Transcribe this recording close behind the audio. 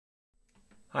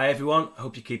Hi everyone,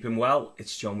 hope you're keeping well.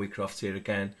 It's John Wheatcroft here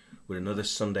again with another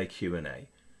Sunday Q&A.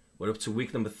 We're up to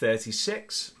week number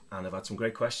 36 and I've had some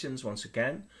great questions once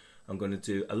again. I'm going to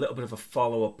do a little bit of a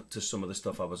follow-up to some of the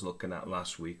stuff I was looking at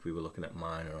last week. We were looking at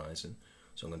minorizing,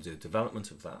 so I'm going to do a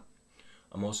development of that.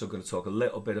 I'm also going to talk a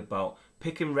little bit about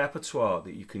picking repertoire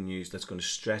that you can use that's going to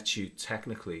stretch you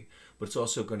technically, but it's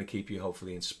also going to keep you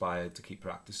hopefully inspired to keep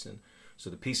practicing. So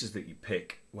the pieces that you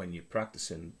pick when you're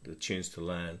practicing, the tunes to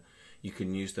learn, you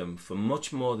can use them for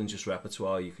much more than just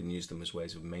repertoire. You can use them as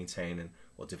ways of maintaining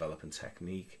or developing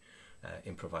technique,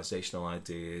 improvisational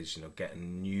ideas,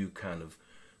 getting new kind of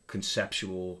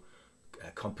conceptual,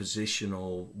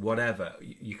 compositional, whatever.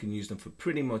 You can use them for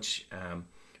pretty much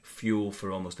fuel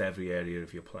for almost every area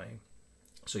of your playing.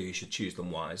 So you should choose them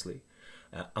wisely.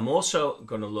 I'm also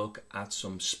going to look at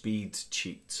some speed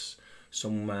cheats,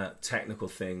 some technical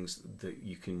things that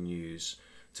you can use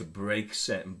to break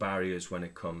certain barriers when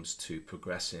it comes to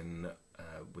progressing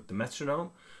with the metronome,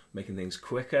 making things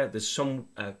quicker. There's some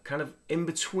kind of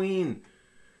in-between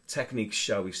techniques,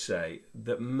 shall we say,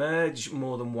 that merge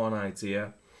more than one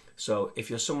idea. So if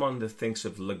you're someone that thinks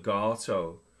of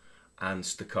legato and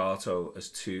staccato as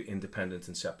two independent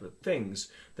and separate things,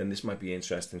 then this might be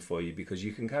interesting for you because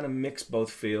you can kind of mix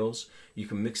both feels. You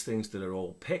can mix things that are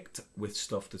all picked with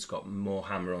stuff that's got more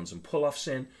hammer-ons and pull-offs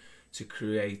in, to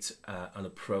create an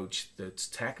approach that's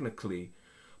technically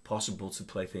possible to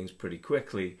play things pretty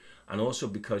quickly, and also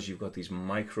because you've got these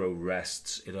micro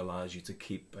rests, it allows you to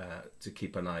keep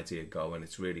an idea going.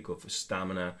 It's really good for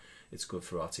stamina, it's good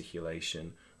for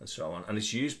articulation, and so on. And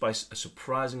it's used by a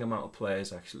surprising amount of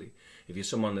players actually. If you're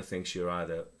someone that thinks you're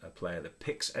either a player that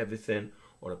picks everything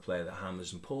or a player that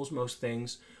hammers and pulls most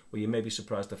things, well, you may be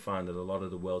surprised to find that a lot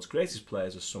of the world's greatest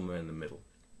players are somewhere in the middle.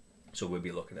 So we'll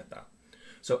be looking at that.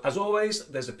 So as always,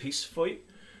 there's a piece for you.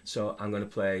 So I'm going to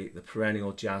play the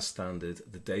perennial jazz standard,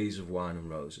 The Days of Wine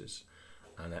and Roses.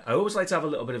 And I always like to have a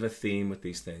little bit of a theme with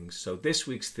these things. So this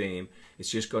week's theme is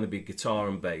just going to be guitar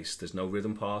and bass. There's no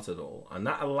rhythm part at all. And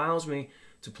that allows me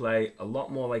to play a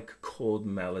lot more like chord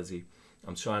melody.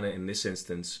 I'm trying to, in this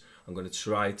instance, I'm going to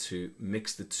try to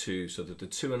mix the two so that the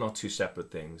two are not two separate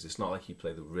things. It's not like you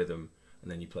play the rhythm and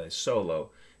then you play a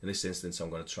solo. In this instance, I'm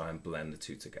going to try and blend the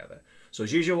two together. So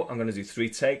as usual, I'm going to do 3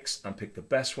 takes and pick the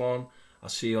best one. I'll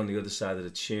see you on the other side of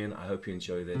the tune. I hope you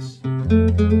enjoy this.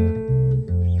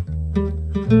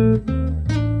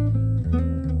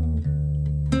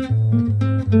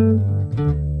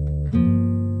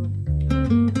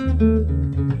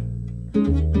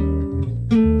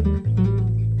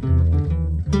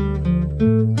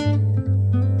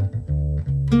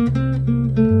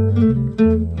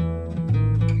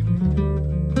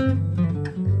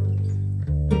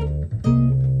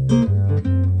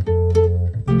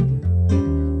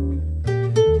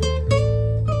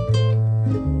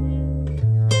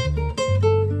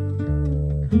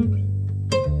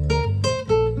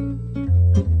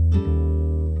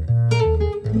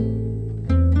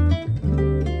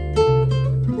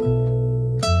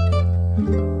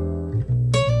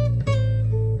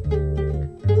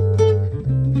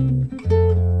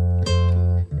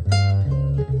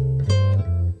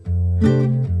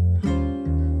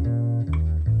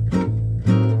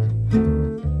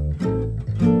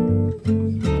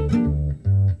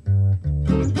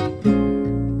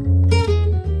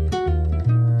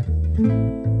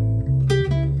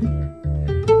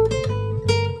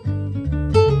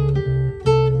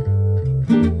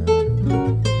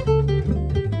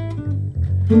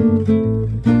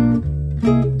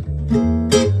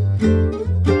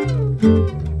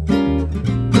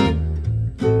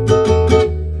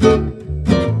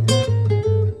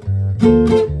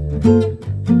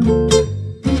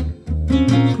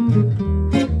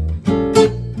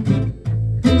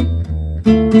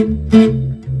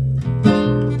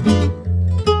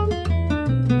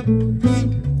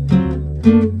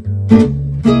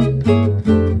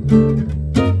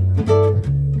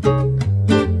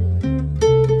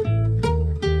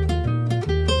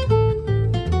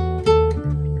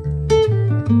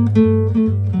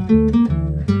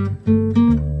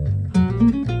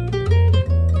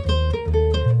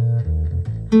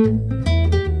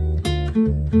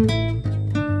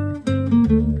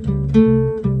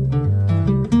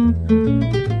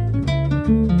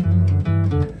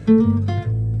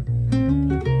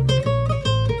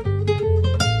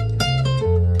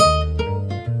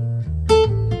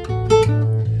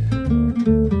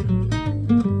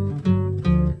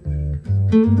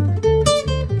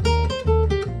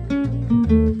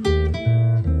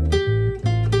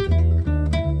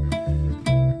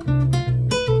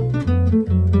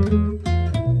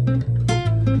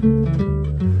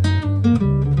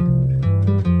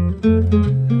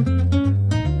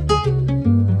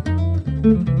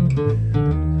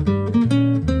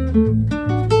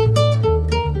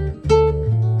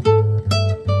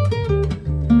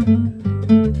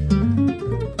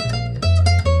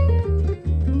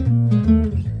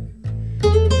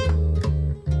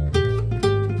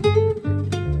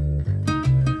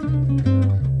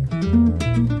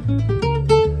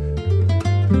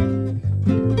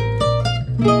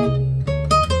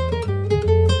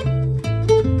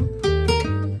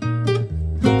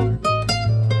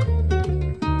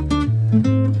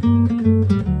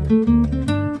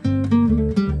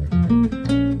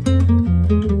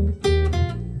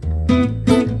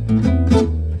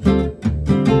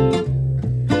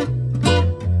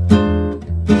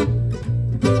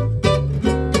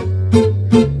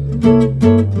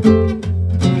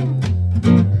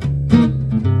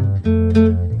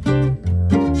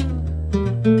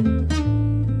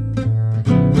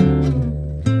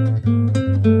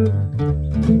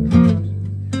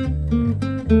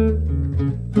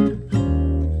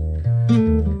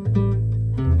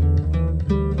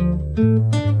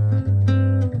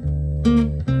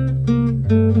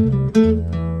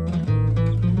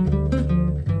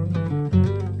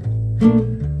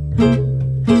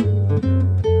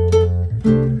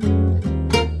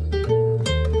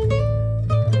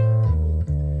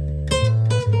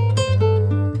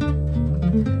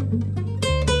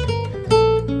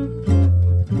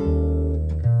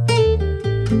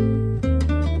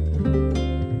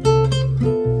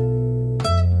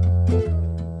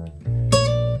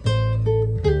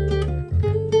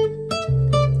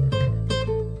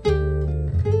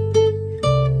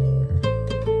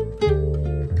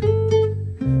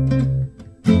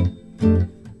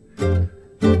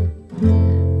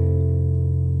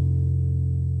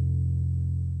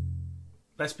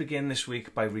 let's begin this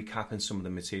week by recapping some of the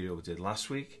material we did last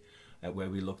week, where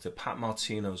we looked at Pat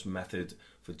Martino's method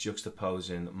for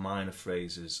juxtaposing minor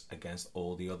phrases against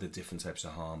all the other different types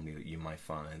of harmony that you might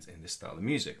find in this style of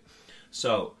music.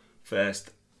 So,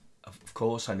 first, of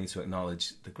course, I need to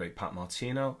acknowledge the great Pat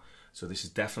Martino. So this is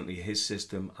definitely his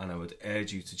system, and I would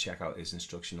urge you to check out his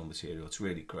instructional material. It's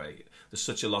really great. There's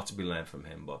such a lot to be learned from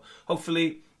him, but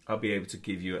hopefully I'll be able to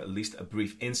give you at least a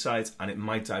brief insight, and it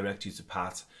might direct you to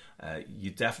Pat. You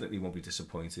definitely won't be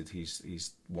disappointed.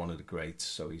 He's one of the greats,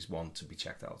 so he's one to be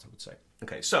checked out, I would say.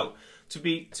 Okay, so to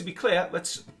be clear,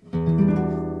 let's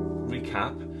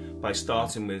recap by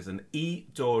starting with an E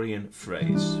Dorian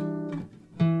phrase.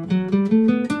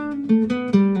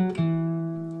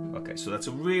 Okay, so that's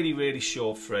a really, really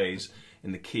short phrase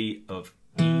in the key of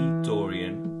E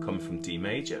Dorian, coming from D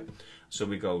major. So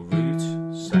we go root,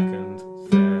 second,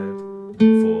 third,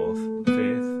 fourth,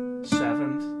 fifth,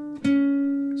 seventh,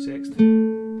 sixth.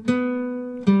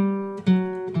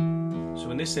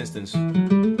 So in this instance, there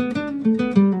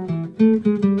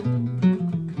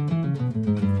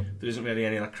isn't really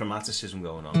any like chromaticism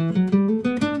going on.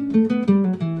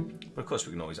 But of course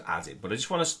we can always add it. But I just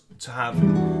want us to have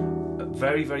a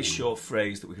very, very short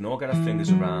phrase that we can all get our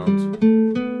fingers around.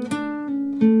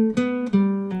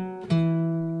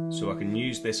 So I can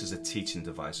use this as a teaching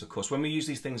device. Of course, when we use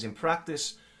these things in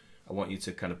practice, I want you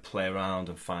to kind of play around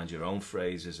and find your own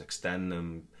phrases, extend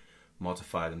them,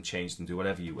 modify them, change them, do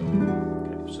whatever you will.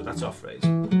 Okay, so that's our phrase.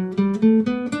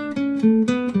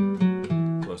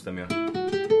 Close them, yeah.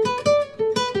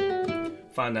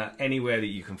 Find that anywhere that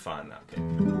you can find that. Okay.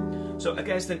 So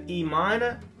against an E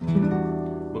minor,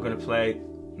 we're going to play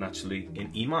naturally in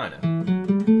E minor.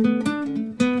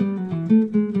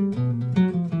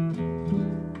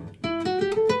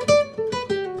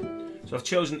 So I've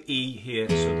chosen E here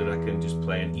so that I can just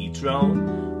play an E drone,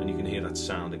 and you can hear that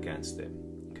sound against it.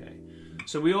 Okay.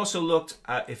 So we also looked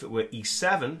at if it were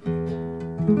E7,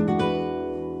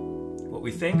 what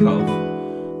we think of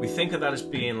that as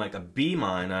being like a B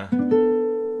minor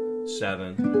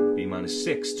 7, B minor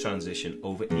 6 transition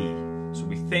over E. So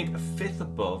we think a fifth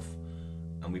above,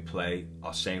 and we play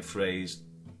our same phrase,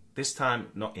 this time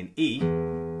not in E,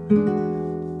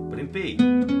 but in B.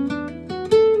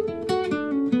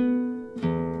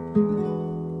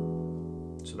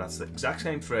 So that's the exact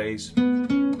same phrase,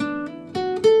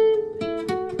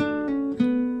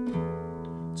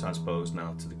 transposed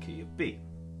now to the key of B.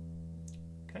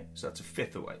 Okay, so that's a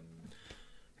fifth away.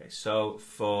 Okay, so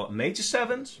for major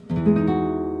 7s,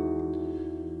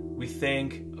 we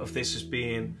think of this as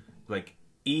being like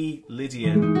E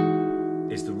Lydian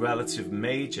is the relative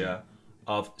major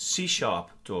of C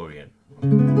sharp Dorian.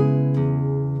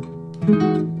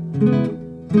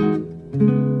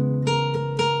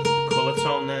 The colour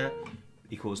tone there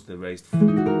equals the raised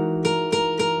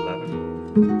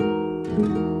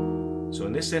 11. So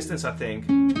in this instance, I think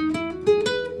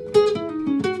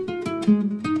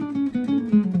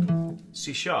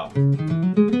C sharp.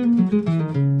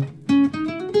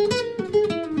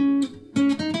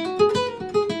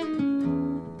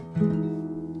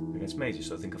 Against major,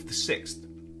 so I think of the 6th.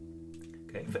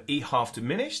 Okay, for E half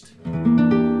diminished,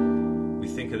 we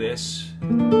think of this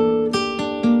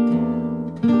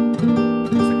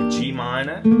it's like a G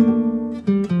minor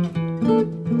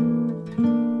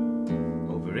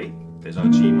over E. There's our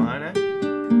G minor.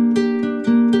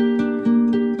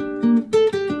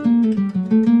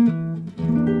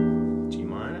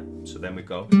 Then we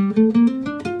go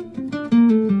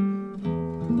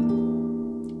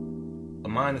a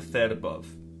minor third above.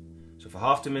 So for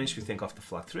half diminished, we think off the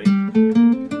flat 3.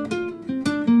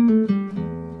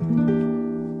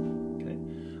 Okay.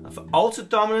 And for altered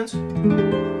dominant,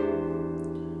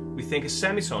 we think a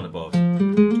semitone above.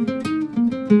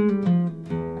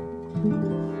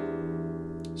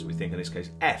 So we think in this case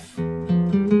F.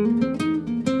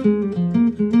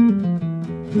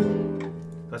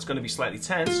 That's going to be slightly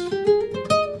tense.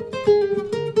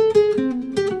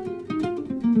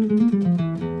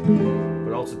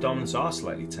 But altered dominants are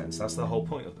slightly tense. That's the whole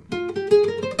point of them.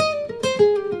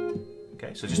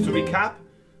 Okay, so just to recap,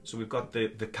 so we've got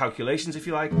the calculations, if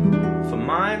you like. For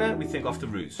minor, we think off the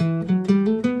root.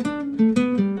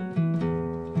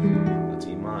 That's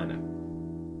E minor.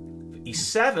 For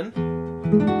E7,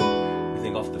 we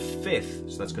think off the 5th,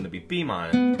 so that's going to be B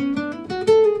minor.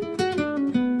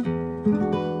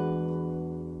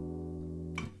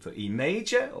 For E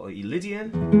major or E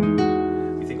Lydian,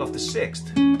 we think off the 6th.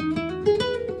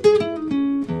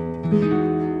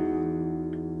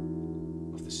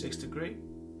 Off the 6th degree.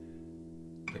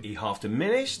 For E half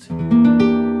diminished,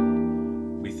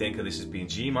 we think of this as being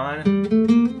G minor.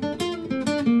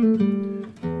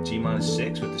 G minor minor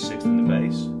 6 with the 6th in the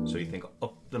bass. So you think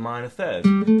up the minor 3rd.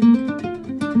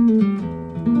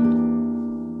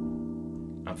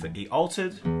 And for E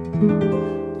altered,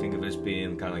 think of it as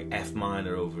being kind of like F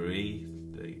minor over E,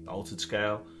 the altered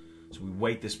scale. So we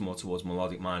weight this more towards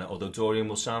melodic minor, although Dorian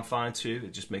will sound fine too.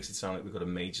 It just makes it sound like we've got a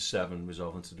major 7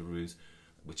 resolving to the root,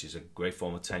 which is a great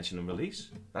form of tension and release.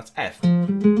 That's F.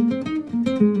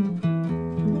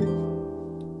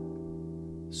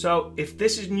 So if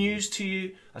this is news to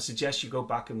you, I suggest you go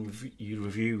back and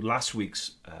review last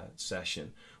week's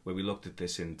session where we looked at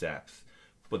this in depth.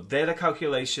 But they're the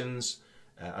calculations.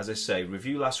 As I say,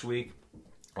 review last week.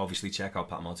 Obviously check out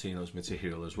Pat Martino's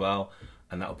material as well,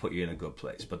 and that'll put you in a good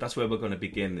place. But that's where we're going to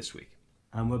begin this week.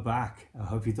 And we're back. I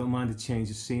hope you don't mind a change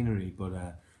of scenery, but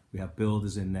we have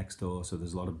builders in next door, so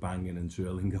there's a lot of banging and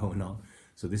drilling going on.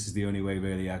 So this is the only way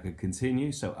really I could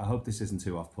continue. So I hope this isn't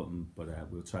too off-putting, but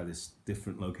we'll try this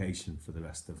different location for the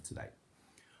rest of today.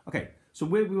 Okay, so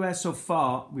where we were so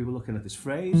far, we were looking at this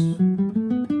phrase.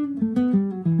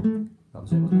 That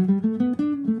was it, wasn't it?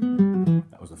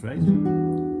 That was the phrase.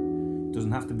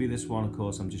 Doesn't have to be this one, of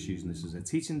course. I'm just using this as a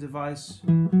teaching device.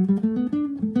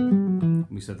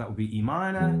 We said that would be E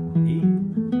minor, E,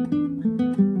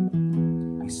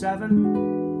 E7,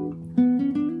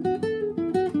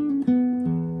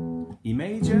 E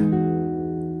major,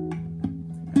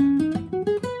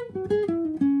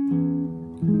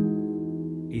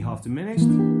 E half diminished,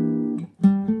 and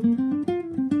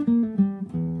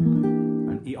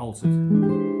E altered.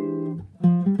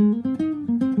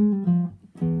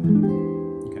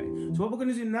 Okay, so what we're going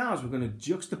to do now is we're going to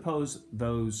juxtapose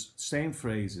those same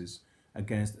phrases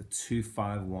against a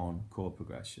 2-5-1 chord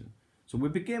progression. So we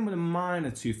begin with a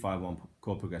minor 2-5-1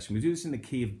 chord progression. We do this in the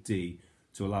key of D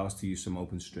to allow us to use some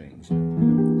open strings.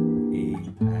 E,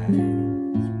 A,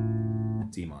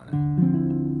 D minor.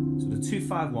 So the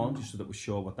 2-5-1, just so that we're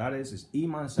sure what that is E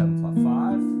minor 7 flat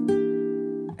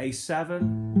 5, A7,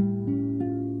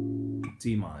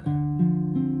 D minor.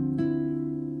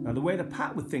 Now the way that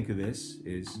Pat would think of this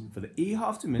is for the E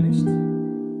half diminished,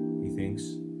 he thinks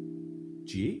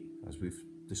G, as we've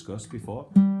discussed before.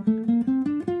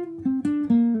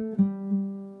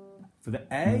 For the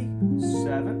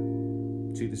A7,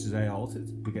 this is A altered,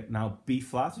 we get now B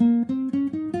flat. And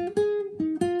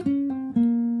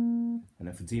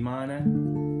then for D minor,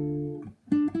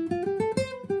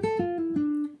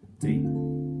 D,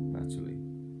 naturally.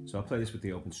 So I'll play this with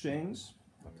the open strings.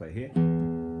 I'll play here.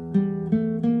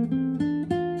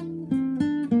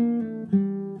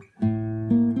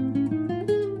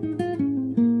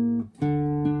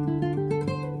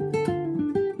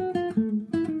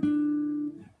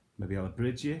 Maybe I'll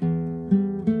bridge you.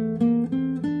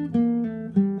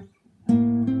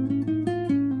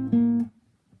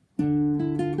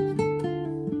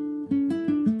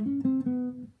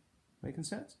 Making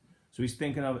sense? So he's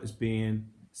thinking of it as being,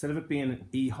 instead of it being an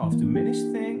E half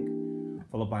diminished thing,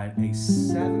 followed by an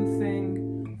A7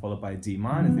 thing, followed by a D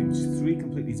minor thing, which is 3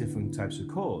 completely different types of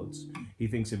chords, he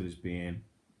thinks of it as being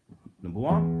number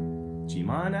 1, G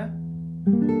minor,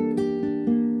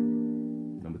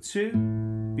 number 2,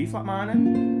 B flat minor,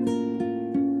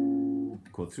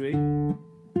 chord 3,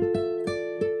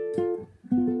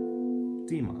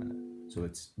 D minor. So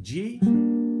it's G,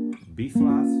 B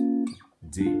flat,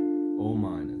 D, all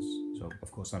minors. So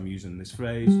of course I'm using this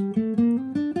phrase.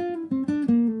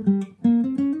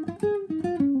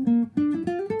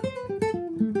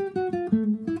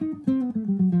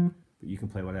 But you can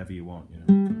play whatever you want, you know.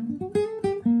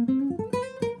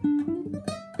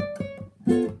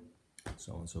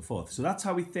 So on and so forth. So that's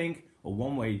how we think, or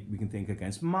one way we can think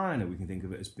against minor, we can think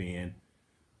of it as being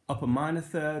upper minor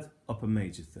 3rd, upper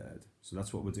major 3rd. So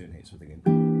that's what we're doing here. So we're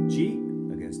thinking G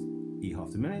against E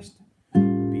half diminished,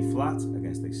 B flat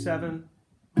against A7,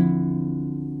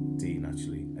 D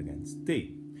naturally against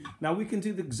D. Now we can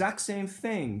do the exact same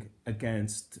thing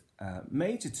against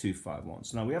major 2-5-1.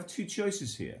 So now we have 2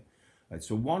 choices here. Right,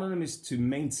 so one of them is to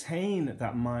maintain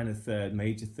that minor 3rd,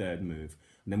 major 3rd move,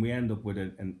 and then we end up with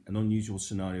an unusual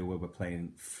scenario where we're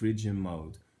playing Phrygian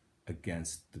mode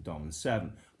against the dominant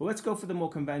 7. But let's go for the more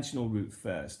conventional route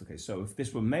first. Okay, so if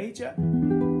this were major,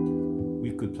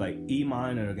 we could play E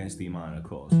minor against E minor, of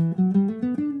course.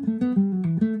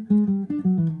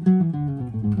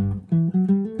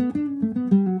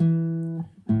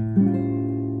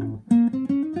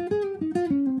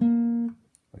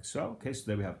 Like so. Okay, so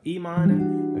there we have E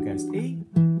minor against E.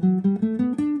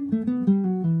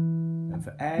 And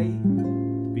for A,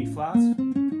 B flat.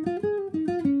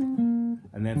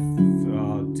 And then for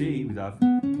our D, we'd have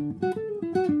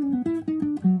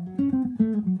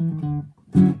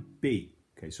B.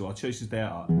 Okay, so our choices there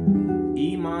are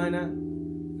E minor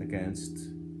against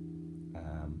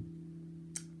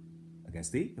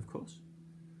E, of course.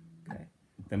 Okay.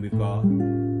 Then we've got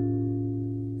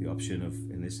the option of,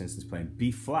 in this instance, playing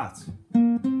B flat,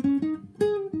 and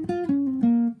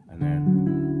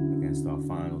then against our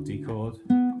final D chord.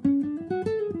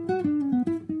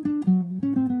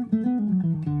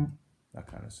 That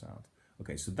kind of sound.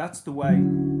 Okay, so that's the way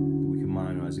that we can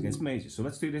minorize against major. So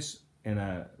let's do this in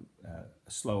a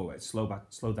slower way. Slow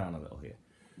down a little here.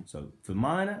 So for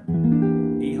minor,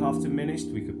 E half diminished,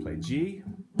 we could play G.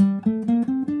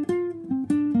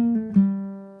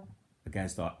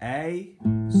 Against our A,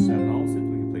 7 altered,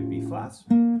 we can play B flat.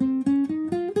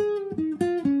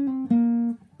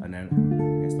 And then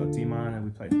against our D minor, we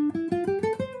play. That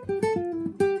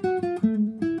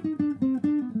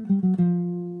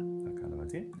kind of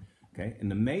idea. Okay, in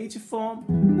the major form,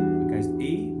 against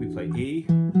E, we play E.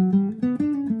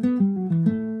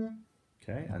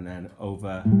 Okay, and then over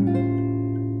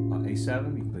our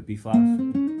A7, we can play B flat.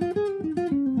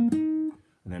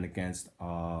 And then against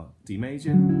our D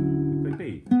major, we play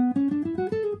B.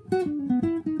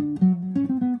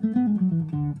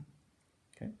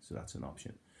 Okay, so that's an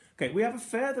option. Okay, we have a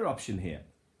further option here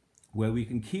where we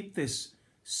can keep this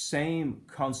same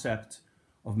concept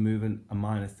of moving a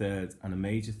minor third and a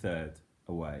major third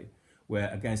away, where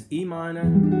against E minor,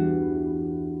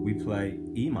 we play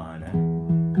E minor.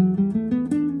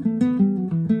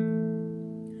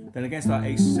 Then against our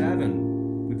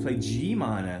A7, we play G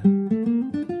minor.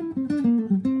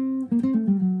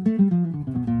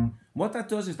 What that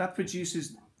does is that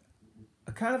produces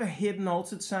a kind of a hidden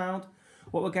altered sound.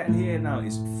 What we're getting here now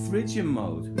is Phrygian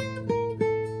mode.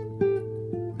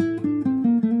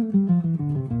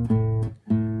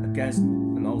 Against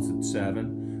an altered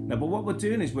 7. Now, but what we're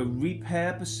doing is we're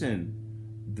repurposing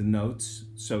the notes.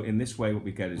 So in this way, what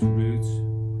we get is root,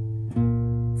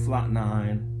 flat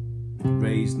 9,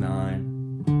 raised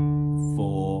 9,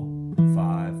 4,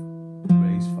 5,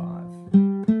 raised 5.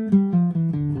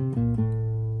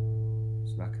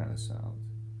 Sound.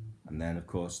 And then of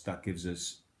course that gives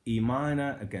us E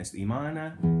minor against E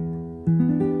minor,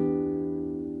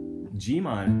 G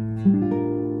minor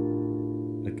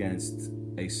against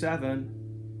A7,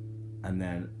 and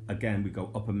then again we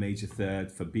go up a major third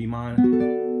for B minor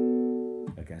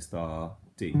against our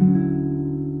D. Hope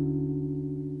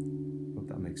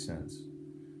that makes sense.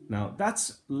 Now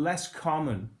that's less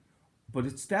common, but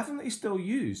it's definitely still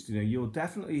used. You know, you'll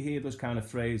definitely hear those kind of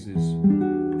phrases.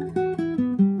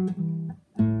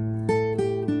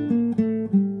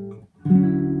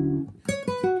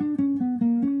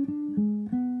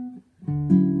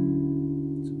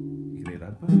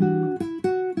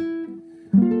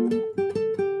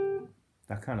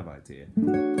 Kind of idea. And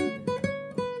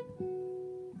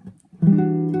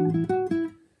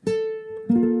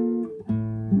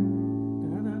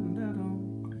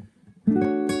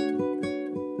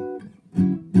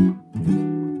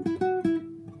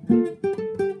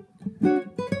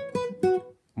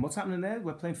what's happening there?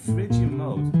 We're playing Phrygian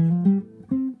mode.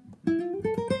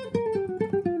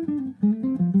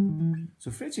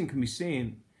 So Phrygian can be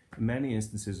seen in many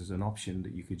instances as an option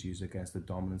that you could use against the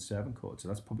dominant 7 chord. So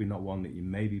that's probably not one that you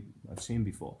maybe have seen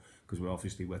before, because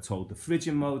we're told the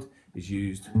Phrygian mode is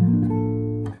used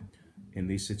in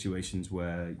these situations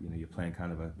where, you know, you're playing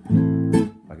kind of a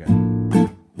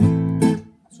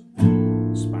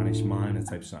Spanish minor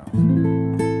type sound.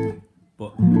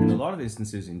 But in a lot of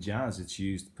instances in jazz, it's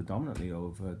used predominantly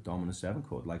over dominant 7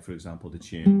 chord, like for example the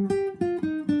tune.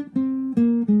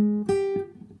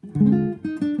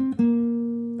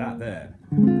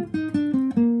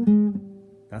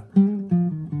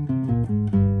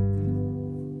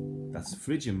 That's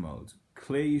Phrygian mode.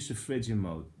 Clear use of Phrygian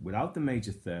mode without the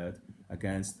major third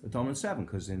against a dominant 7,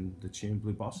 because in the tune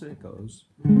Blue Bossa it goes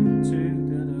 2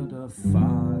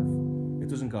 5. It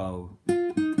doesn't go,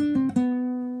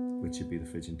 which should be the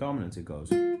Phrygian dominant. It goes.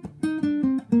 So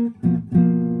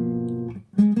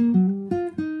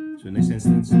in this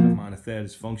instance, the minor third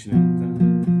is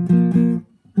functioning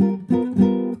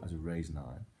as a raised 9.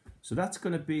 So that's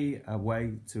going to be a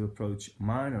way to approach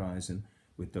minorizing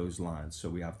with those lines. So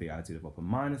we have the idea of upper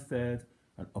minor third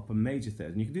and upper major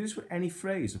third. And you can do this with any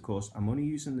phrase, of course. I'm only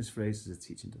using this phrase as a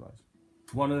teaching device.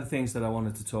 One of the things that I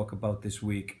wanted to talk about this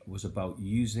week was about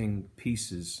using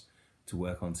pieces to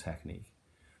work on technique.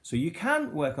 So you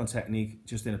can work on technique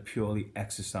just in a purely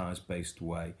exercise-based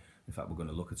way. In fact, we're going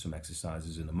to look at some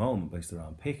exercises in a moment based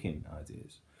around picking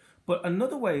ideas. But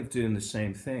another way of doing the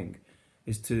same thing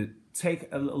is to take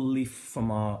a little leaf from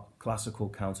our classical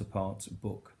counterparts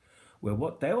book, where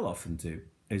what they will often do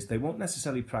is they won't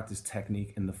necessarily practice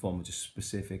technique in the form of just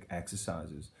specific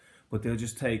exercises, but they'll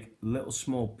just take little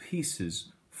small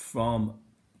pieces from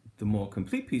the more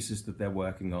complete pieces that they're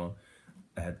working on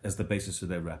as the basis of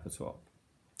their repertoire.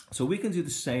 So we can do the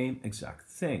same exact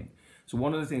thing. So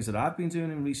one of the things that I've been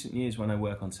doing in recent years when I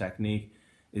work on technique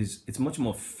is it's much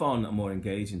more fun and more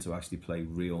engaging to actually play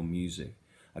real music.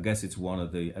 I guess it's one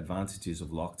of the advantages of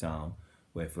lockdown,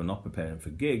 where if we're not preparing for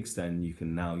gigs, then you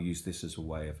can now use this as a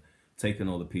way of taking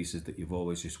all the pieces that you've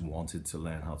always just wanted to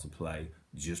learn how to play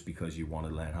just because you want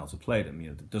to learn how to play them. You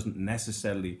know, it doesn't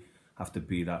necessarily have to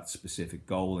be that specific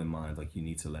goal in mind, like you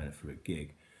need to learn it for a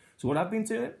gig. So what I've been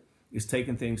doing is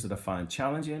taking things that I find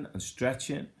challenging and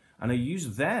stretching, and I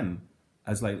use them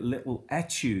as like little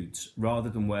etudes rather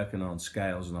than working on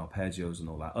scales and arpeggios and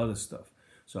all that other stuff.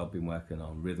 So I've been working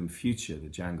on Rhythm Future, the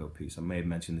Django piece. I may have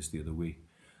mentioned this the other week.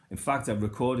 In fact, I've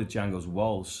recorded Django's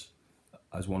Waltz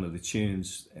as one of the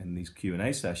tunes in these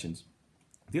Q&A sessions.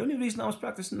 The only reason I was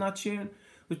practicing that tune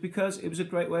was because it was a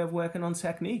great way of working on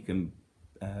technique and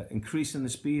increasing the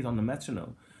speed on the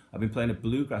metronome. I've been playing a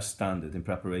bluegrass standard in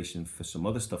preparation for some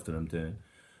other stuff that I'm doing,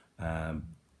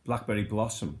 Blackberry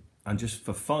Blossom, and just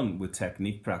for fun with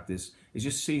technique practice is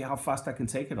just see how fast I can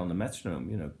take it on the metronome.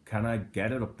 You know, can I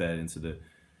get it up there into the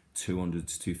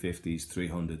 200s, 250s,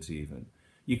 300s even?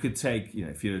 You could take, you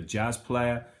know, if you're a jazz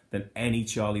player, then any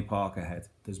Charlie Parker head.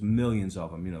 There's millions of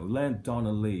them, you know. Learn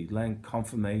Donna Lee, learn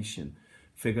Confirmation,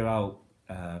 figure out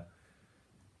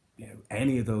you know,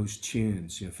 any of those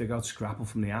tunes, you know, figure out Scrapple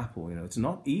from the Apple. You know, it's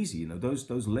not easy, you know, those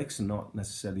licks are not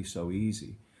necessarily so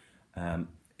easy.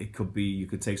 It could be, you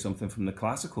could take something from the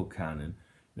classical canon.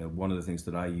 You know, one of the things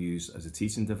that I use as a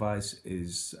teaching device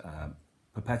is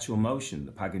perpetual motion,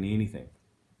 the Paganini thing.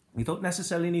 You don't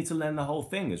necessarily need to learn the whole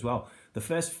thing as well. The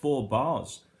first 4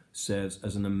 bars serves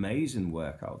as an amazing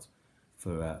workout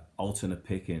for alternate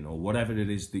picking or whatever it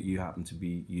is that you happen to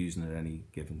be using at any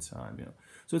given time. You know,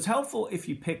 so it's helpful if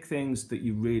you pick things that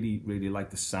you really, really like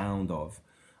the sound of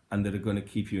and that are going to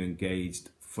keep you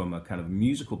engaged from a kind of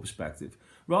musical perspective,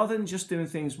 rather than just doing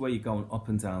things where you're going up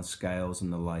and down scales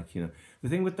and the like. You know, the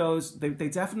thing with those, they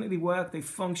definitely work, they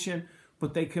function,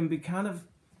 but they can be kind of,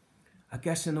 I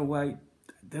guess in a way,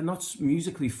 they're not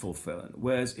musically fulfilling.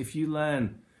 Whereas if you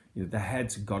learn, you know, The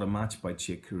Head's Got a Match by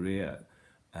Chick Corea,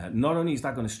 not only is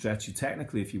that going to stretch you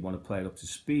technically if you want to play it up to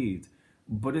speed,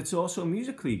 but it's also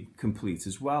musically complete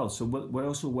as well. So we're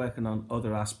also working on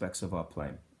other aspects of our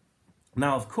playing.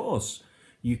 Now, of course,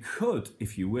 you could,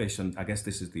 if you wish, and I guess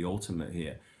this is the ultimate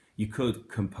here, you could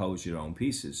compose your own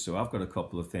pieces. So I've got a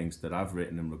couple of things that I've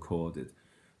written and recorded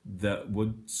that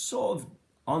were sort of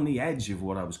on the edge of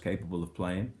what I was capable of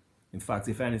playing. In fact,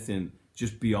 if anything,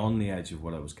 just beyond the edge of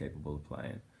what I was capable of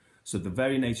playing. So the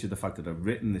very nature of the fact that I've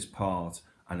written this part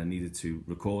and I needed to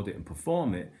record it and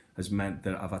perform it has meant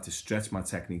that I've had to stretch my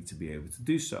technique to be able to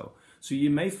do so. So you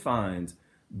may find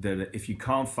that if you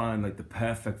can't find like the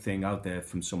perfect thing out there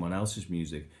from someone else's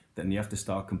music, then you have to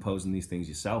start composing these things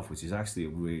yourself, which is actually a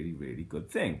really, really good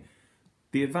thing.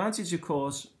 The advantage, of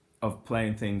course, of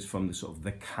playing things from the sort of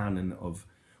the canon of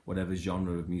whatever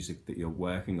genre of music that you're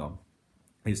working on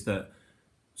is that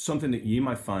something that you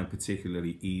might find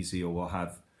particularly easy or will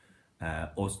have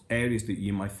or areas that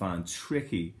you might find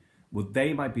tricky, well,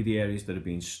 they might be the areas that are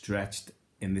being stretched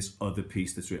in this other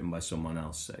piece that's written by someone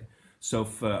else, say. So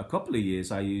for a couple of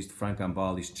years, I used Frank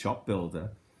Gambale's Chop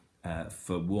Builder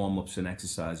for warm-ups and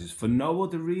exercises for no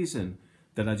other reason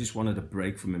than I just wanted a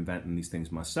break from inventing these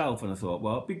things myself. And I thought,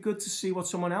 well, it'd be good to see what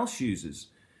someone else uses,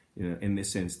 you know, in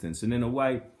this instance. And in a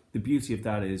way, the beauty of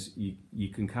that is you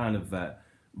can kind of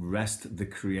rest the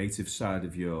creative side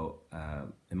of your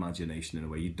imagination in a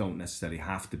way. You don't necessarily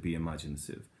have to be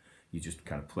imaginative. You just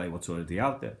kind of play what's already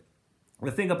out there.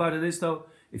 The thing about it is, though,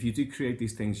 if you do create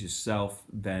these things yourself,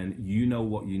 then you know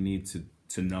what you need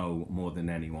to know more than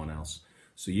anyone else.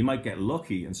 So you might get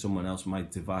lucky and someone else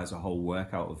might devise a whole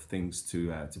workout of things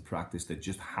to practice that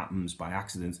just happens by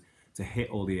accident to hit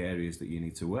all the areas that you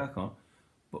need to work on.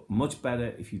 But much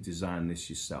better if you design this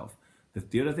yourself.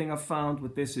 The other thing I've found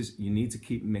with this is you need to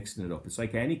keep mixing it up. It's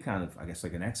like any kind of, I guess,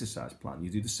 like an exercise plan. You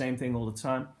do the same thing all the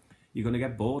time, you're going to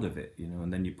get bored of it, you know,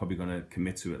 and then you're probably going to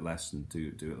commit to it less and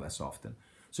do it less often.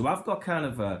 So I've got kind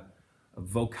of a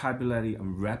vocabulary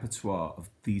and repertoire of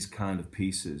these kind of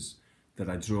pieces that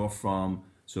I draw from.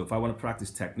 So if I want to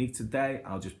practice technique today,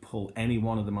 I'll just pull any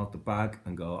one of them out the bag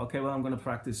and go, okay, well, I'm going to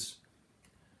practice,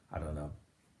 I don't know,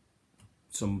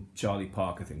 some Charlie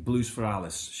Parker thing, Blues for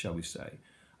Alice, shall we say.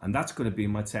 And that's going to be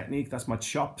my technique. That's my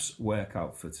chops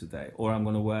workout for today. Or I'm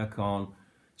going to work on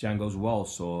Django's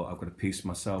Waltz, or I've got a piece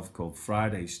myself called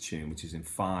Friday's Tune, which is in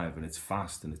 5 and it's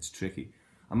fast and it's tricky.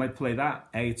 I might play that.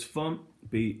 A, it's fun.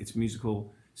 B, it's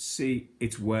musical. C,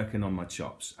 it's working on my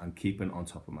chops and keeping on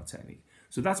top of my technique.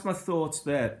 So that's my thoughts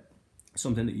there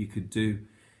something that you could do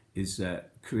is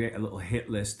create a little hit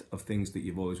list of things that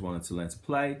you've always wanted to learn to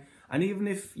play. And even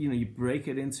if you break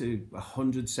it into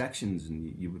 100 sections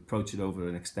and you approach it over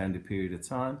an extended period of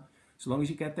time, so long as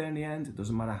you get there in the end, it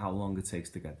doesn't matter how long it takes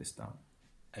to get this down.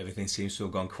 Everything seems to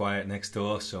have gone quiet next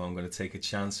door, so I'm going to take a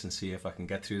chance and see if I can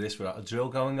get through this without a drill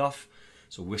going off.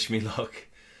 So wish me luck.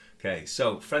 Okay,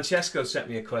 so Francesco sent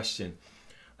me a question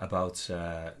about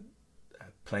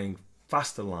playing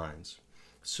faster lines.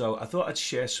 So I thought I'd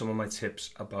share some of my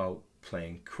tips about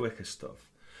playing quicker stuff.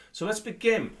 So let's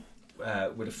begin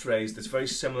with a phrase that's very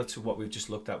similar to what we've just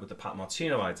looked at with the Pat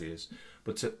Martino ideas,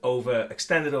 but to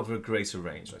extend it over a greater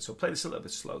range. Right? So play this a little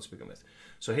bit slow to begin with.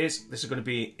 So this is going to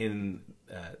be in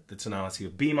the tonality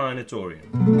of B minor Dorian,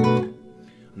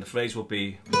 and the phrase will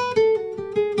be.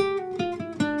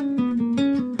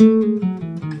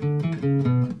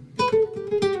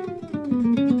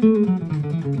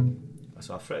 That's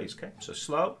our phrase. Okay, so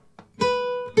slow.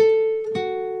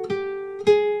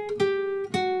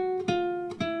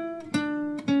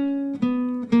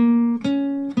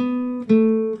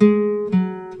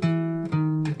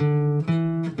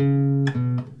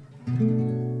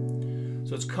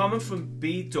 Coming from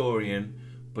B Dorian,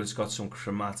 but it's got some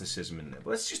chromaticism in there. But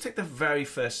let's just take the very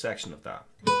first section of that.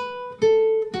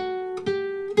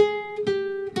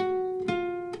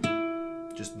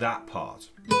 Just that part.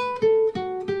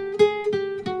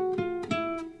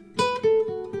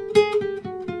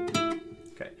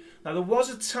 Okay. Now there was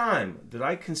a time that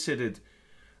I considered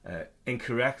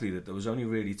incorrectly that there was only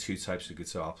really two types of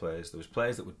guitar players. There was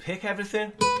players that would pick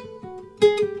everything,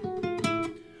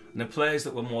 and the players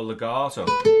that were more legato,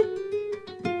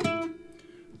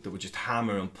 that would just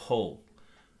hammer and pull.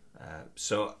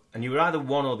 And you were either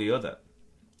one or the other.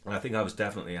 And I think I was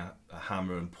definitely a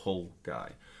hammer and pull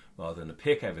guy rather than a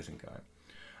pick everything guy.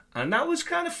 And that was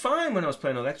kind of fine when I was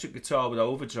playing electric guitar with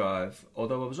overdrive,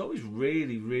 although I was always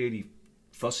really, really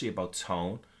fussy about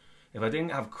tone. If I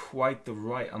didn't have quite the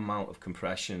right amount of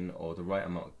compression or the right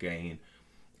amount of gain,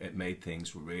 it made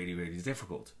things really, really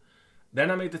difficult. Then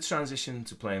I made the transition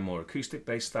to playing more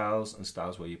acoustic-based styles and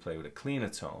styles where you play with a cleaner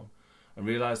tone, and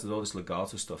realised that all this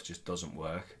legato stuff just doesn't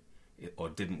work, or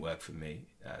didn't work for me.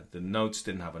 The notes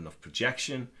didn't have enough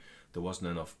projection, there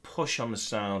wasn't enough push on the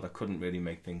sound, I couldn't really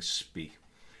make things speak.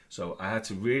 So I had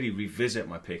to really revisit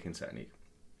my picking technique.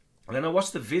 And then I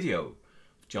watched the video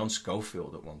of John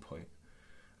Scofield at one point,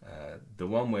 the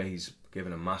one where he's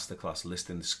given a masterclass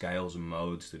listing the scales and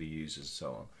modes that he uses and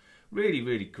so on. Really,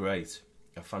 really great.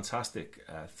 A fantastic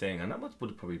thing, and that would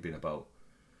have probably been about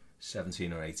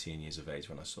 17 or 18 years of age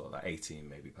when I saw that, 18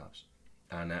 maybe perhaps.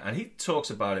 And he talks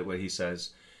about it where he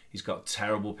says he's got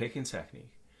terrible picking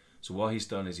technique. So what he's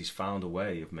done is he's found a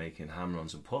way of making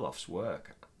hammer-ons and pull-offs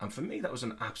work. And for me that was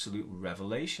an absolute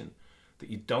revelation, that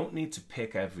you don't need to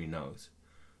pick every note,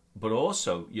 but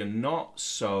also you're not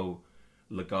so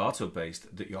legato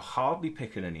based that you're hardly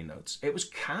picking any notes. It was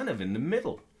kind of in the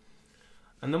middle.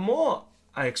 And the more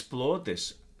I explored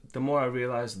this, the more I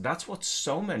realised that's what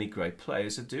so many great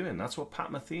players are doing. That's what Pat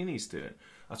Metheny's doing.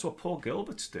 That's what Paul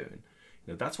Gilbert's doing.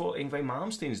 That's what Yngwie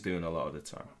Malmsteen's doing a lot of the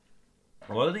time.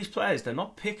 A lot of these players, they're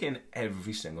not picking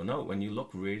every single note. When you look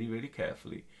really, really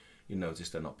carefully, you notice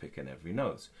they're not picking every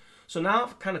note. So now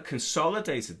I've kind of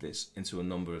consolidated this into a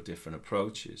number of different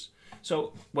approaches.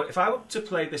 So if I were to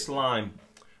play this line,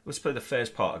 let's play the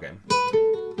first part again.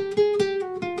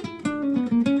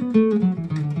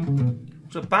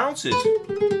 So it bounces,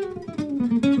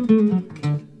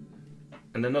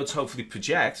 and the notes hopefully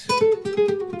project,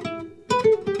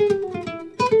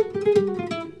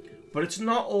 but it's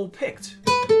not all picked.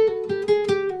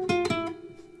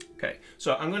 Okay,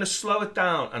 so I'm going to slow it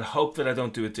down and hope that I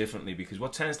don't do it differently, because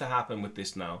what tends to happen with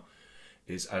this now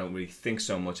is I don't really think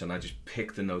so much and I just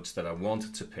pick the notes that I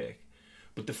wanted to pick.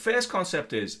 But the first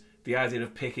concept is the idea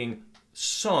of picking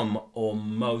some or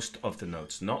most of the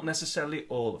notes, not necessarily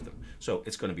all of them. So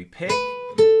it's going to be pick,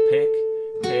 pick,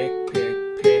 pick,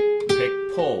 pick, pick, pick,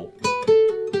 pull.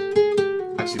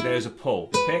 Actually, there's a pull.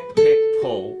 Pick, pick,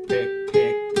 pull, pick,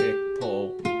 pick, pick,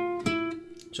 pull.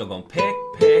 So I'm going pick,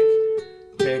 pick,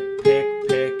 pick, pick,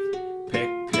 pick,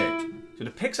 pick, pick. So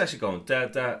the pick's actually going da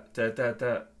da da da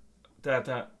da da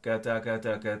da da da da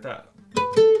da da da.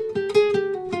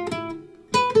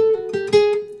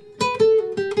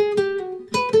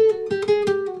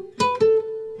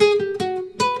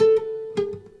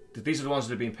 These are the ones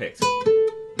that are being picked.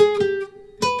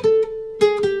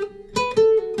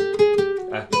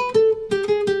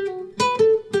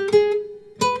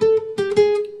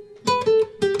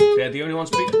 They're the only ones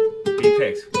being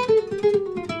picked.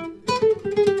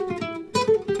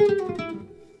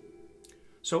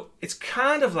 So it's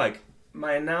kind of like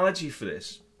my analogy for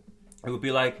this, it would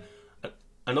be like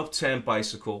an upturned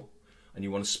bicycle, and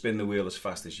you want to spin the wheel as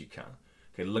fast as you can.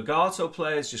 Okay, legato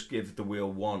players just give the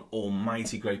wheel one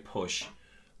almighty great push,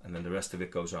 and then the rest of it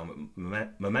goes on with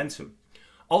momentum.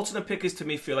 Alternate pickers to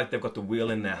me feel like they've got the wheel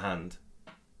in their hand,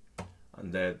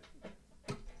 and they're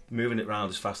moving it around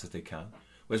as fast as they can.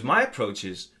 Whereas my approach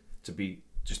is to be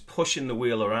just pushing the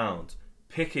wheel around,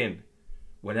 picking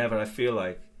whenever I feel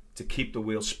like, to keep the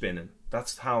wheel spinning.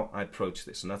 That's how I approach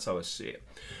this, and that's how I see it.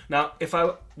 Now, if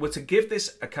I were to give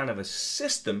this a kind of a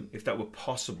system, if that were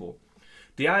possible,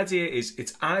 the idea is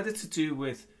it's either to do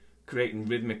with creating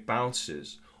rhythmic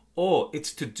bounces, or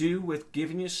it's to do with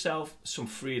giving yourself some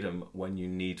freedom when you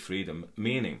need freedom,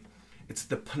 meaning it's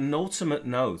the penultimate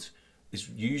note is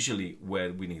usually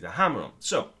where we need a hammer on.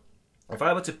 So, if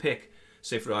I were to pick,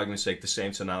 say for argument's sake, the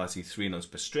same tonality, 3 notes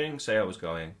per string, say I was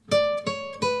going...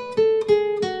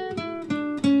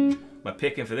 My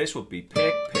picking for this would be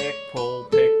pick, pick, pull,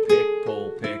 pick, pick, pull,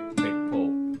 pick, pick,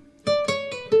 pull.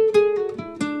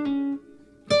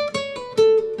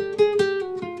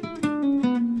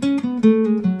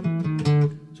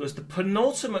 So it's the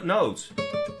penultimate note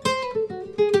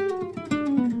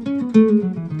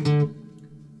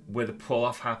where the pull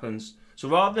off happens. So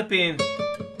rather than being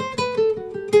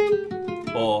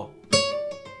or,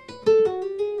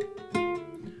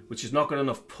 which is not got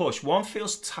enough push, one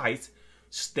feels tight,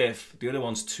 stiff, the other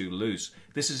one's too loose.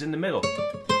 This is in the middle.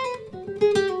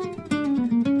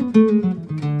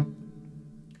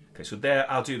 Okay, so there,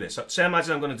 I'll do this. So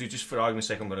imagine I'm going to do, just for argument's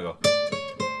sake, I'm going to go.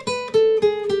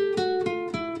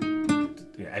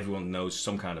 Yeah, everyone knows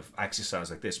some kind of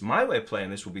exercise like this. My way of playing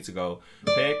this would be to go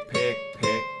pick, pick,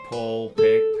 pick, pull,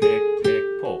 pick, pick, pick,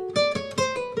 pull.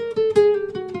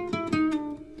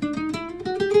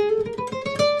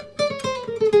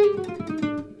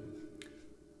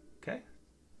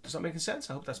 Is that making sense?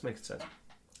 I hope that's making sense.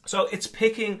 So it's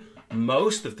picking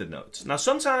most of the notes. Now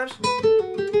sometimes,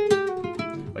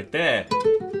 right there,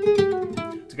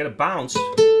 to get a bounce,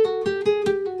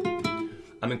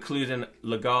 I'm including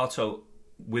legato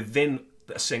within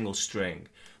a single string.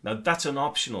 Now that's an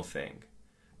optional thing.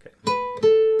 Okay.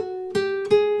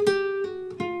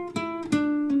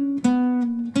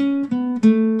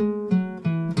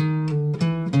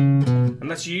 And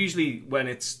that's usually when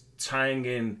it's tying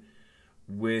in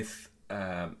with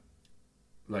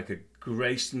like a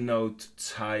grace note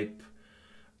type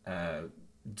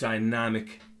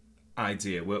dynamic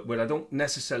idea where I don't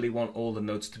necessarily want all the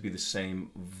notes to be the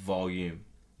same volume.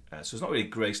 So it's not really a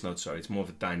grace note, sorry, it's more of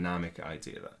a dynamic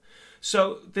idea there.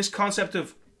 So this concept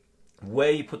of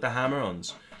where you put the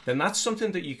hammer-ons, then that's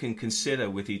something that you can consider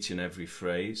with each and every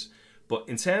phrase. But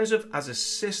in terms of as a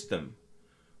system,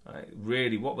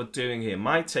 really what we're doing here,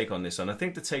 my take on this, and I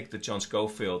think the take that John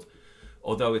Schofield,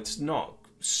 although it's not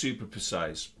super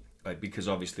precise, because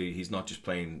obviously he's not just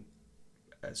playing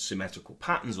symmetrical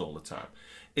patterns all the time,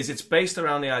 is it's based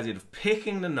around the idea of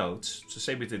picking the notes, so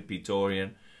say we did B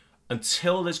Dorian,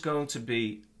 until there's going to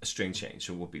be a string change.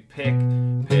 So it would be pick,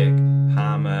 pick,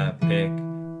 hammer, pick.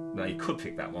 Now you could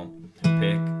pick that one.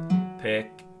 Pick,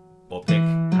 pick, or pick,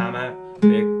 hammer,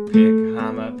 pick, pick,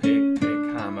 hammer, pick,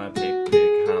 pick, hammer, pick,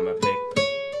 pick, hammer, pick.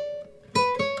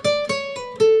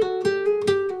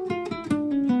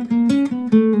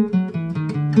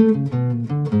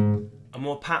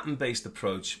 Pattern-based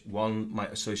approach, one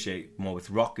might associate more with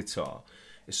rock guitar,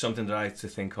 is something that I like to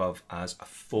think of as a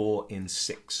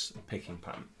 4-in-6 picking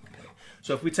pattern. Okay.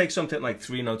 So if we take something like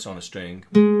 3 notes on a string,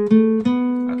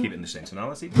 I'll keep it in the same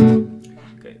tonality.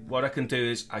 Okay. What I can do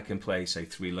is I can play, say,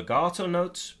 3 legato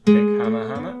notes, pick, hammer,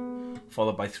 hammer,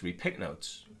 followed by 3 pick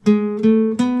notes.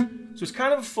 So it's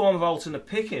kind of a form of alternate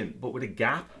picking, but with a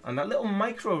gap, and that little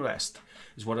micro rest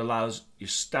is what allows your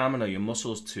stamina, your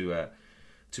muscles to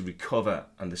recover,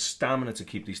 and the stamina to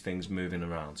keep these things moving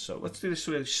around. So let's do this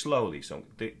really slowly. So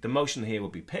the motion here will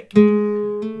be pick, pick,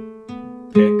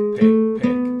 pick, pick,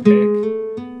 pick, pick,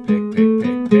 pick, pick, pick,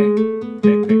 pick,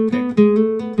 pick, pick.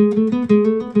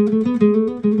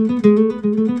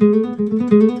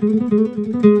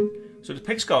 So the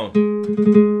pick's going,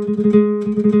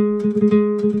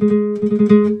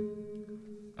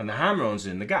 and the hammer-ons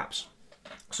in the gaps.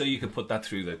 So you could put that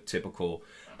through the typical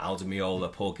Aldo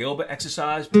Meola, Paul Gilbert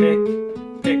exercise. Pick,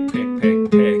 pick, pick, pick,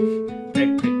 pick,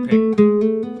 pick, pick, pick.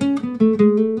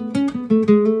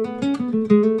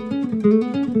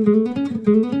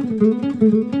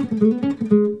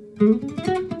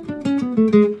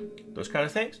 Those kind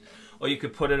of things. Or you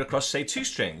could put it across, say, 2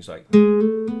 strings, like.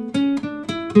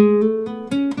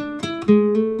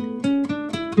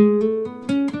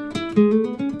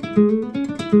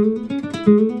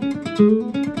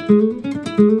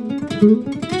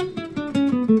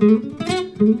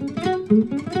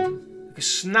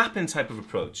 Chaplin type of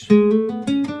approach.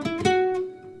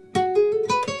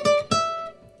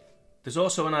 There's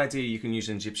also an idea you can use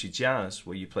in gypsy jazz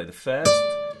where you play the first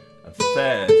and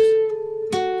third.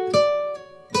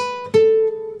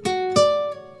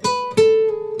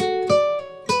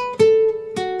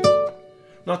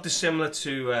 Not dissimilar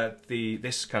to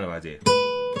this kind of idea.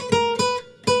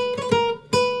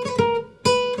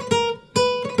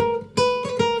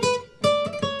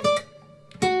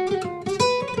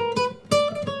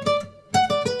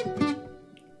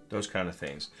 Those kind of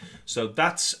things. So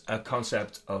that's a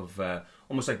concept of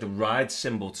almost like the ride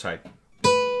cymbal type.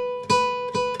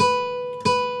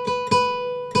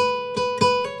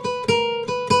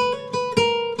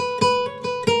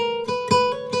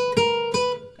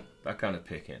 That kind of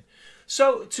picking.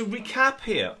 So to recap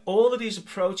here, all of these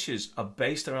approaches are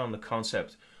based around the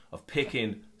concept of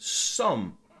picking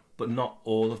some but not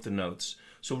all of the notes.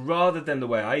 So rather than the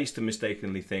way I used to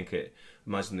mistakenly think it,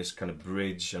 imagine this kind of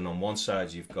bridge, and on one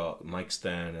side you've got Mike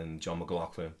Stern and John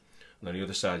McLaughlin, and on the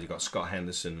other side you've got Scott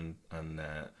Henderson and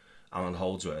Alan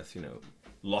Holdsworth, you know,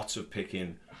 lots of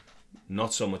picking,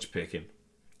 not so much picking.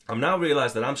 I'm now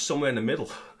realised that I'm somewhere in the middle.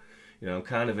 You know, I'm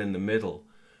kind of in the middle.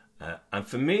 And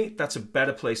for me, that's a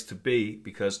better place to be,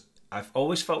 because I've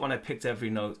always felt when I picked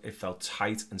every note, it felt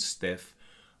tight and stiff.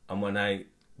 And when I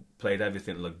played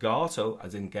everything legato, I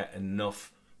didn't get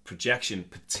enough projection,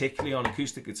 particularly on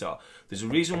acoustic guitar. There's a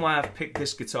reason why I've picked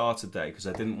this guitar today, because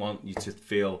I didn't want you to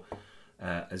feel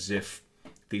as if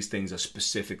these things are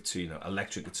specific to, you know,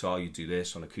 electric guitar, you do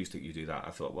this, on acoustic you do that. I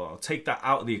thought, well, I'll take that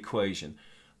out of the equation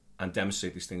and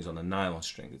demonstrate these things on a nylon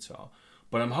string guitar.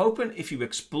 But I'm hoping if you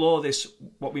explore this,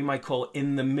 what we might call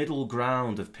in the middle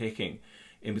ground of picking,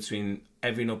 in between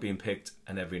every note being picked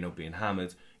and every note being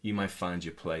hammered, you might find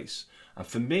your place. And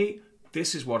for me,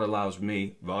 this is what allows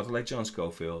me, rather like John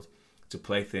Scofield, to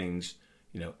play things,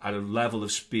 you know, at a level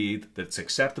of speed that's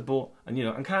acceptable, and, you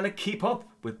know, and kind of keep up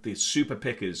with the super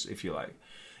pickers, if you like.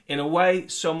 In a way,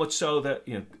 so much so that,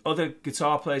 you know, other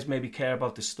guitar players maybe care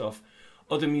about this stuff.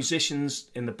 Other musicians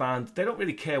in the band, they don't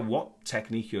really care what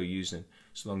technique you're using,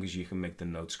 so long as you can make the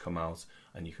notes come out,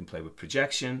 and you can play with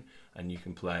projection, and you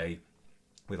can play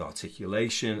with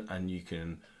articulation, and you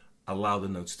can allow the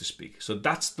notes to speak. So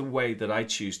that's the way that I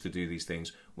choose to do these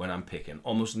things when I'm picking.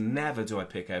 Almost never do I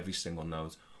pick every single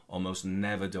note. Almost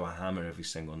never do I hammer every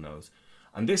single note.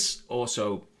 And this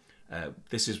also,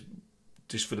 this is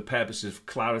just for the purpose of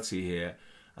clarity here,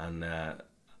 and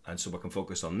so I can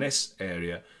focus on this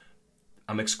area.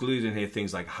 I'm excluding here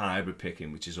things like hybrid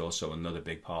picking, which is also another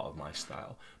big part of my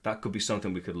style. That could be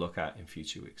something we could look at in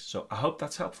future weeks. So I hope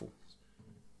that's helpful.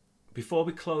 Before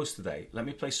we close today, let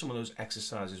me play some of those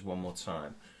exercises one more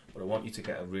time. But I want you to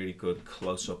get a really good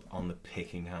close-up on the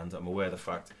picking hand. I'm aware of the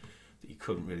fact that you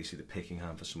couldn't really see the picking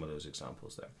hand for some of those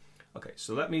examples there. Okay,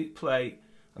 so let me play.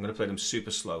 I'm going to play them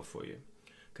super slow for you.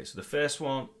 Okay, so the first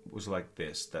one was like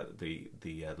this, that the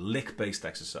lick-based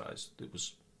exercise. It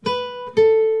was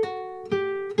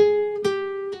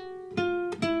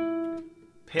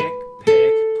pick,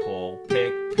 pick, pull,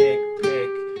 pick, pick, pick,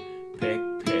 pick,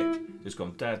 pick. Just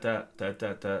going da da da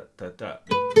da da da da.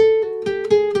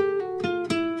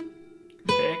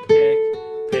 Pick, pick,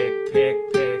 pick, pick,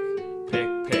 pick, pick,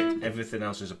 pick. Everything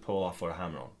else is a pull off or a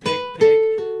hammer on. Pick, pick,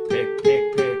 pick,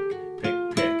 pick, pick,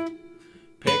 pick, pick.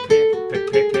 Pick, pick, pick,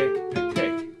 pick, pick, pick,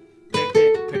 pick. Pick,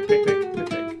 pick, pick, pick, pick, pick,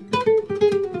 pick.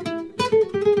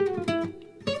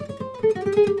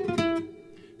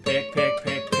 Pick, pick,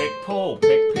 pick, pick, pull.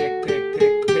 Pick, pick, pick,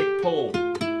 pick, pick, pull.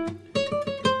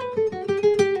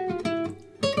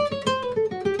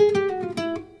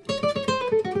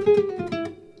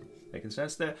 Making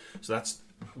sense there? So that's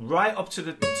right up to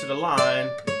the line.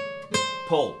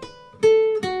 Pull.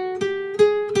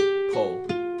 Pull.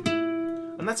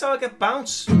 And that's how I get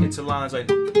bounce into lines like.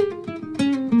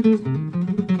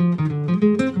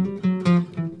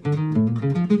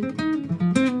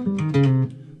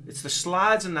 It's the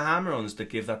slides and the hammer-ons that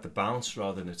give that the bounce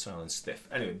rather than it sounding stiff.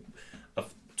 Anyway,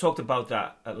 I've talked about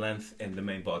that at length in the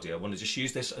main body. I want to just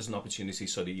use this as an opportunity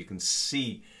so that you can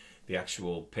see the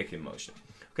actual picking motion.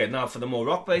 Okay, now for the more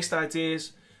rock-based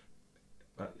ideas,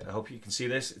 I hope you can see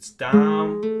this. It's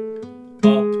down,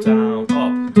 up, down,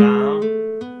 up, down,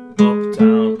 up,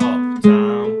 down, up,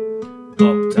 down,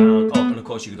 up, down, up. And of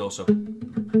course you could also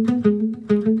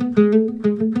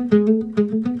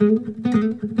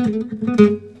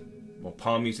more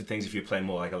palm muted things if you're playing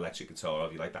more like electric guitar, or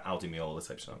if you like the Aldi Meola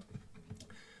type sound.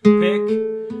 Pick,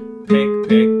 pick,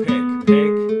 pick, pick,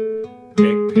 pick,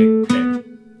 pick, pick, pick.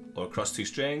 Or across two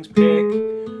strings, pick,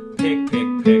 pick,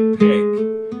 pick, pick, pick.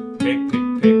 Pick, pick,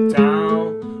 pick, down,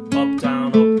 up, down,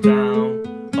 up, down,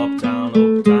 up, down,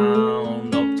 up,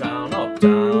 down, up, down,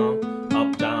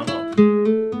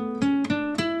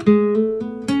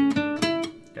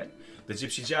 the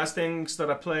gypsy jazz things that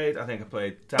I played, I think I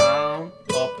played down,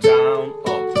 up, down,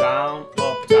 up, down,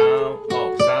 up, down,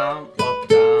 up, down, up,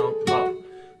 down, up.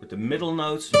 With the middle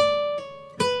note.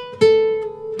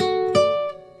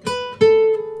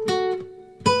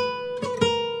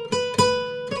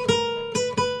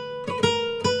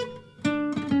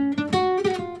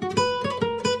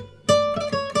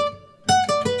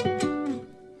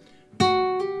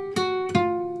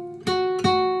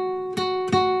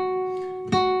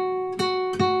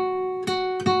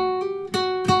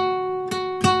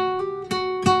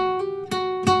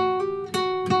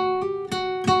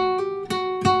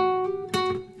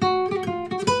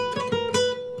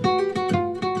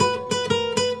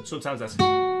 Sometimes that's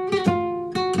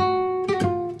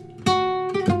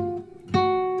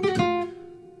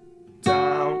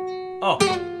down, up,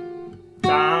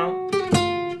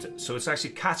 down. So it's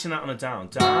actually catching that on a down.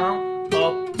 Down,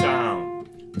 up, down,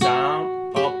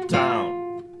 down, up,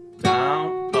 down,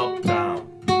 down, up, down.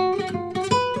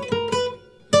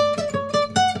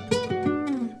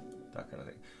 That kind of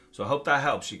thing. So I hope that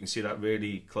helps. You can see that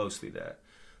really closely there.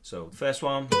 So first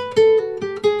one.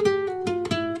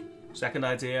 Second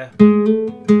idea.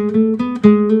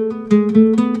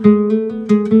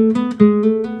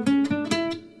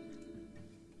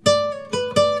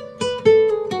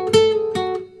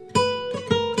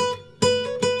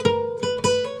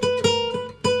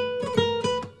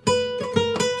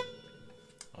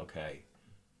 Okay.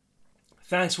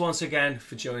 Thanks once again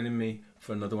for joining me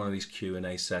for another one of these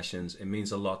Q&A sessions. It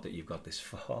means a lot that you've got this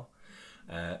far.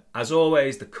 As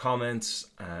always, the comments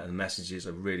and messages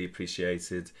are really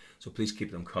appreciated, so please keep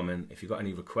them coming. If you've got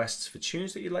any requests for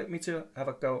tunes that you'd like me to have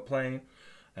a go at playing,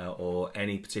 or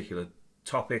any particular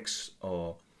topics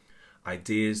or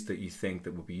ideas that you think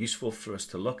that would be useful for us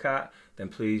to look at, then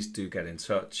please do get in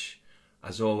touch.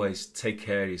 As always, take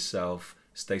care of yourself,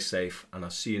 stay safe, and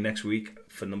I'll see you next week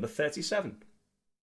for number 37.